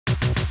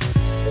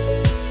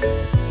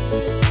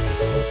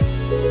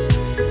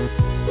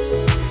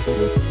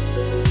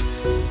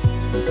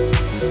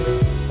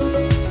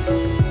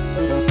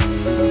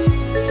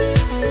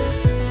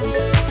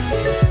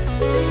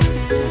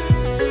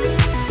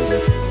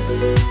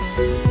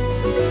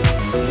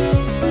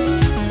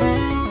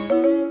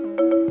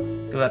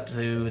up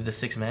to the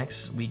 6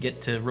 max, we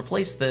get to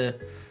replace the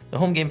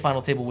home game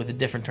final table with a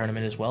different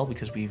tournament as well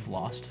because we've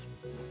lost.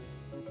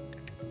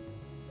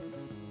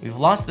 We've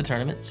lost the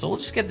tournament, so we'll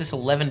just get this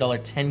 $11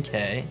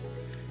 10K.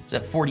 It's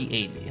at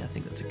 40.80. I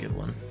think that's a good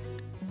one.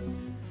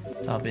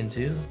 Top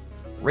into.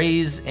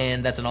 Raise,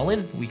 and that's an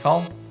all-in. We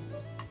call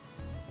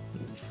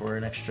for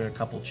an extra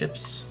couple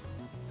chips.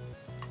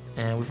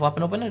 And we flop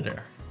an open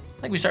editor.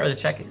 I think we start with a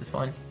check. It's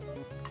fine.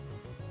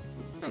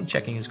 I think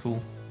checking is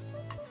cool.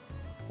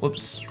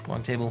 Whoops,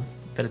 wrong table.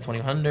 Bet at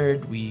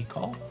 2000. We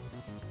call.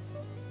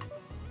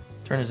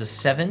 Turn is a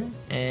 7,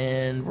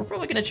 and we're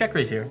probably gonna check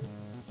raise here.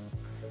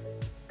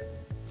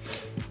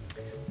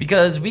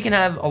 Because we can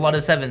have a lot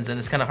of 7s, and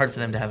it's kind of hard for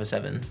them to have a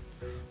 7.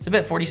 So I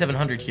bet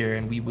 4,700 here,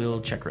 and we will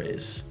check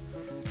raise.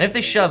 And if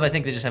they shove, I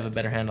think they just have a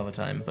better hand all the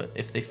time. But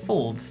if they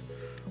fold,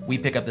 we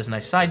pick up this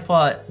nice side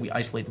pot. We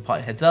isolate the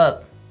pot heads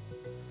up.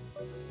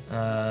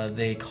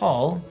 They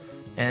call,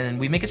 and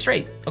we make it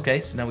straight. Okay,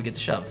 so now we get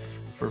to shove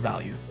for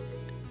value.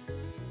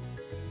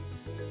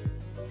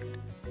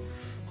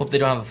 Hope they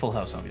don't have a full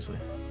house, obviously.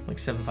 Like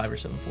 7-5 or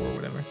 7-4 or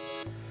whatever.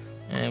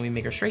 And we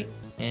make our straight,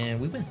 and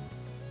we win.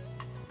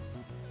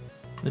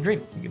 The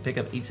dream. You can pick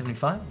up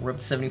 875. We're up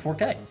to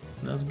 74K.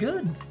 That was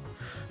good.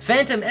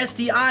 Phantom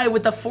STI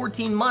with the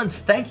 14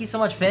 months. Thank you so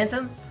much,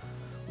 Phantom.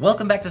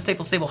 Welcome back to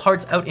Stable Stable.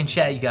 Hearts out in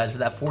chat, you guys, for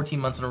that 14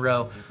 months in a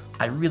row.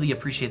 I really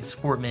appreciate the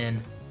support,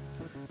 man.